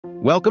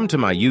Welcome to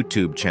my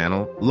YouTube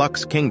channel,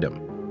 Luxe Kingdom,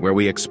 where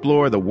we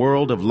explore the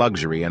world of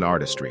luxury and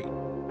artistry.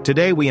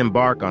 Today we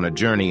embark on a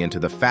journey into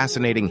the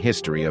fascinating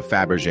history of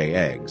Fabergé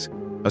eggs,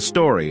 a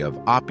story of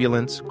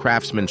opulence,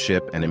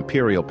 craftsmanship, and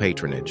imperial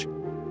patronage.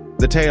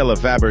 The tale of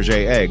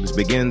Fabergé eggs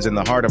begins in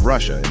the heart of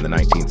Russia in the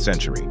 19th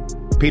century.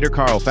 Peter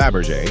Carl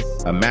Fabergé,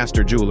 a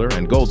master jeweler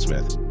and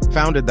goldsmith,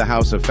 founded the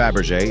House of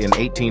Fabergé in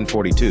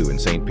 1842 in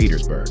St.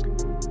 Petersburg.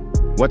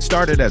 What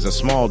started as a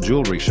small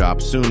jewelry shop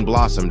soon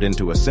blossomed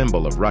into a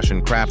symbol of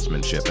Russian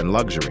craftsmanship and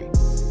luxury.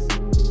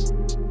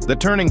 The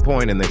turning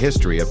point in the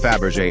history of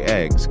Fabergé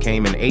eggs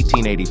came in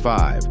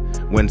 1885,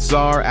 when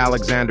Tsar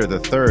Alexander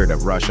III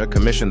of Russia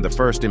commissioned the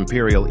first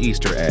imperial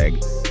Easter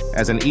egg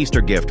as an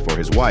Easter gift for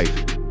his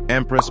wife,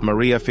 Empress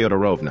Maria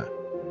Feodorovna.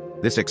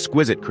 This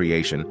exquisite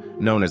creation,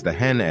 known as the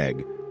hen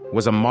egg,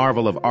 was a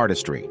marvel of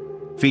artistry,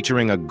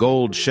 featuring a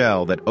gold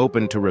shell that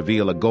opened to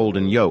reveal a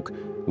golden yolk,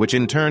 which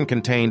in turn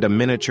contained a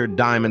miniature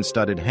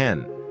diamond-studded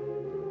hen.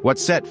 What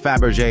set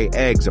Fabergé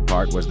eggs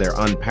apart was their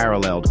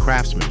unparalleled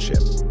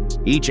craftsmanship.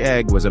 Each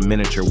egg was a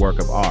miniature work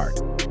of art,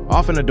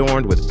 often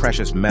adorned with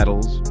precious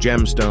metals,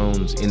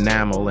 gemstones,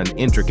 enamel, and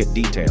intricate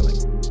detailing.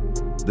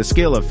 The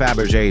skill of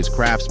Fabergé's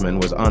craftsmen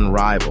was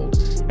unrivaled,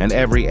 and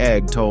every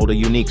egg told a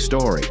unique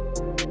story.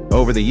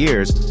 Over the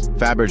years,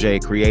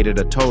 Fabergé created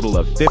a total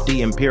of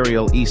 50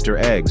 imperial Easter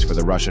eggs for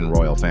the Russian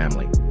royal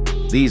family.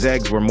 These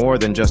eggs were more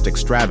than just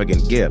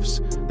extravagant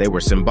gifts. They were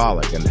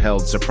symbolic and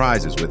held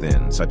surprises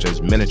within, such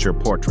as miniature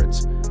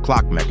portraits,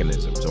 clock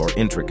mechanisms, or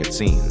intricate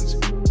scenes.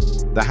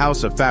 The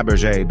House of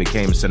Fabergé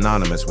became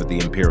synonymous with the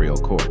imperial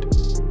court.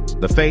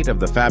 The fate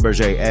of the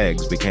Fabergé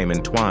eggs became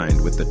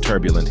entwined with the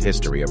turbulent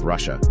history of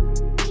Russia.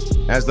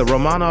 As the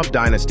Romanov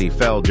dynasty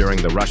fell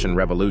during the Russian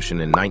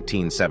Revolution in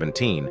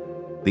 1917,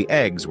 the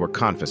eggs were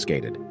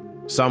confiscated.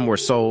 Some were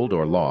sold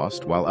or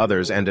lost, while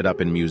others ended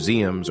up in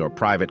museums or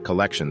private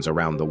collections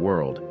around the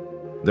world.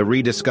 The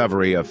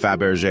rediscovery of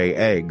Fabergé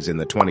eggs in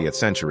the 20th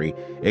century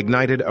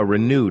ignited a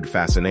renewed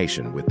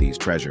fascination with these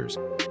treasures.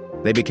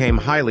 They became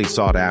highly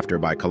sought after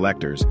by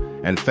collectors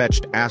and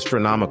fetched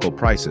astronomical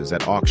prices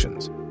at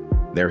auctions.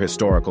 Their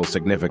historical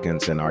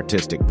significance and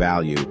artistic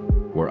value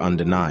were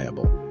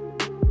undeniable.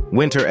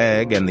 Winter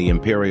egg and the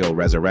imperial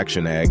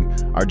resurrection egg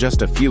are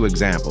just a few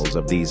examples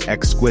of these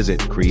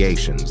exquisite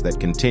creations that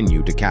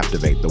continue to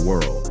captivate the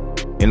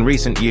world. In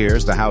recent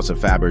years, the House of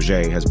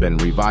Fabergé has been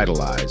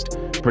revitalized,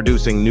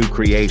 producing new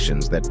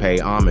creations that pay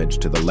homage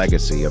to the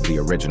legacy of the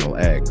original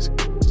eggs.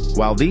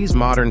 While these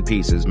modern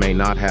pieces may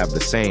not have the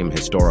same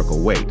historical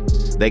weight,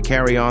 they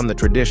carry on the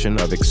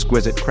tradition of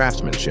exquisite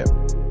craftsmanship.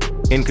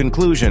 In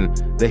conclusion,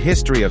 the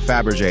history of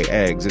Fabergé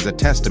eggs is a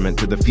testament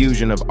to the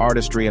fusion of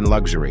artistry and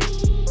luxury.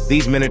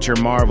 These miniature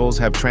marvels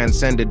have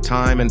transcended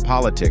time and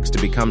politics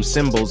to become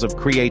symbols of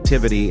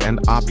creativity and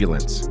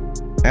opulence.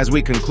 As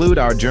we conclude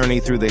our journey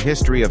through the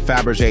history of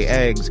Fabergé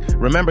eggs,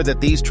 remember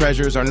that these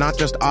treasures are not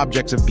just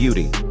objects of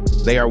beauty.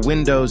 They are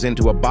windows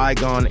into a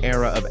bygone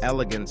era of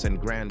elegance and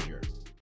grandeur.